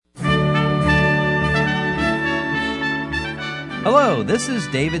Hello, this is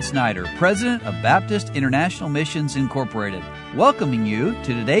David Snyder, President of Baptist International Missions Incorporated, welcoming you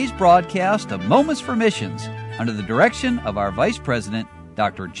to today's broadcast of Moments for Missions under the direction of our Vice President,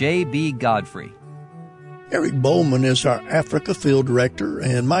 Dr. J.B. Godfrey. Eric Bowman is our Africa Field Director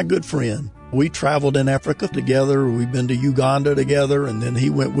and my good friend. We traveled in Africa together. We've been to Uganda together, and then he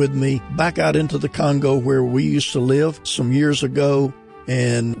went with me back out into the Congo where we used to live some years ago.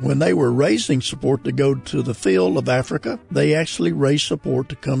 And when they were raising support to go to the field of Africa, they actually raised support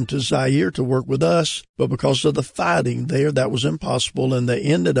to come to Zaire to work with us. But because of the fighting there, that was impossible, and they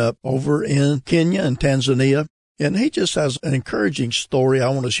ended up over in Kenya and Tanzania. And he just has an encouraging story I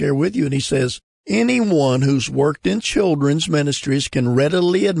want to share with you. And he says, anyone who's worked in children's ministries can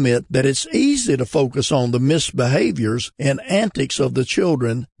readily admit that it's easy to focus on the misbehaviors and antics of the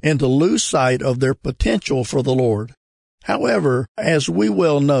children and to lose sight of their potential for the Lord. However, as we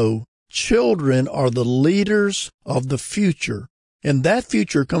well know, children are the leaders of the future, and that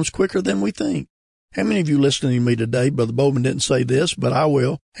future comes quicker than we think. How many of you listening to me today, Brother Bowman didn't say this, but I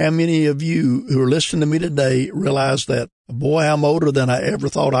will. How many of you who are listening to me today realize that, boy, I'm older than I ever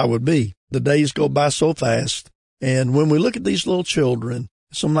thought I would be? The days go by so fast. And when we look at these little children,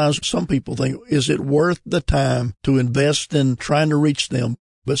 sometimes some people think, is it worth the time to invest in trying to reach them?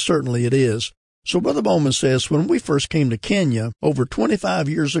 But certainly it is. So Brother Bowman says, when we first came to Kenya over 25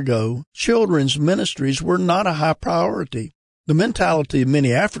 years ago, children's ministries were not a high priority. The mentality of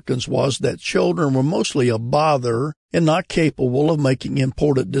many Africans was that children were mostly a bother and not capable of making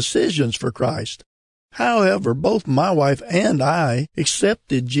important decisions for Christ. However, both my wife and I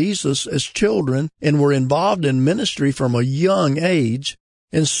accepted Jesus as children and were involved in ministry from a young age,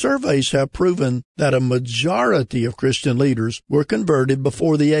 and surveys have proven that a majority of Christian leaders were converted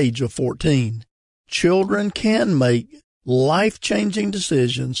before the age of 14. Children can make life-changing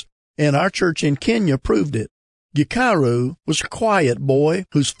decisions, and our church in Kenya proved it. Gikaru was a quiet boy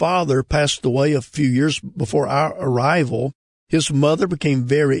whose father passed away a few years before our arrival. His mother became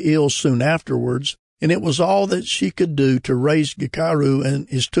very ill soon afterwards, and it was all that she could do to raise Gikaru and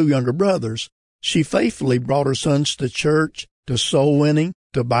his two younger brothers. She faithfully brought her sons to church, to soul winning,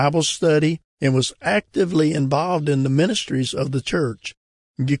 to Bible study, and was actively involved in the ministries of the church.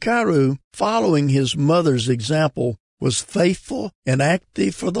 Gikaru, following his mother's example, was faithful and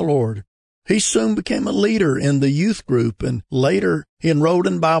active for the Lord. He soon became a leader in the youth group, and later he enrolled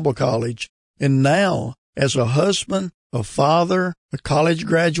in Bible college. And now, as a husband, a father, a college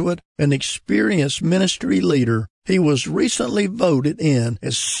graduate, an experienced ministry leader, he was recently voted in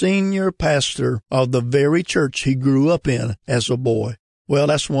as senior pastor of the very church he grew up in as a boy. Well,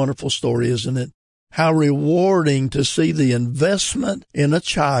 that's a wonderful story, isn't it? How rewarding to see the investment in a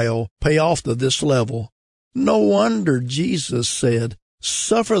child pay off to this level. No wonder Jesus said,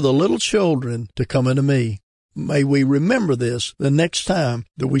 "Suffer the little children to come unto me." May we remember this the next time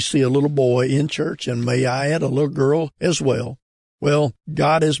that we see a little boy in church, and may I add a little girl as well. Well,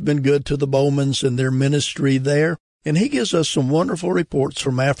 God has been good to the Bowmans and their ministry there, and he gives us some wonderful reports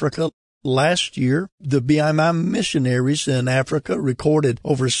from Africa. Last year, the BIMI missionaries in Africa recorded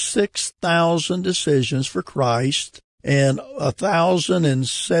over 6,000 decisions for Christ and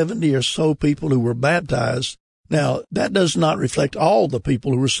 1,070 or so people who were baptized. Now, that does not reflect all the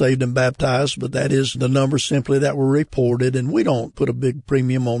people who were saved and baptized, but that is the numbers simply that were reported, and we don't put a big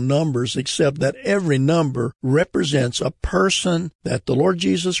premium on numbers except that every number represents a person that the Lord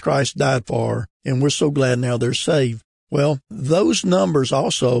Jesus Christ died for, and we're so glad now they're saved. Well, those numbers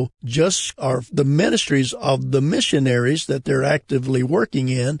also just are the ministries of the missionaries that they're actively working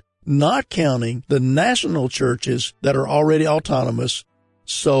in, not counting the national churches that are already autonomous.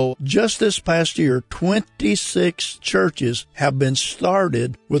 So just this past year, 26 churches have been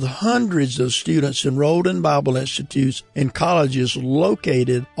started with hundreds of students enrolled in Bible institutes and colleges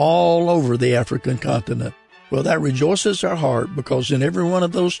located all over the African continent. Well, that rejoices our heart, because in every one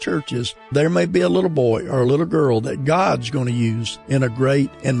of those churches, there may be a little boy or a little girl that God's going to use in a great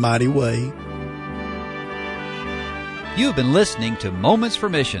and mighty way. You've been listening to Moments for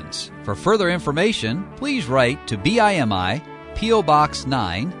Missions. For further information, please write to BIMI, P.O. Box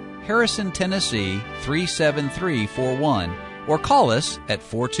 9, Harrison, Tennessee 37341, or call us at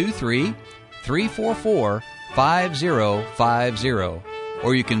 423-344-5050.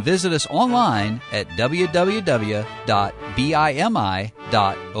 Or you can visit us online at www.bimi.org.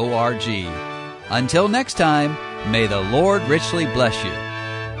 Until next time, may the Lord richly bless you.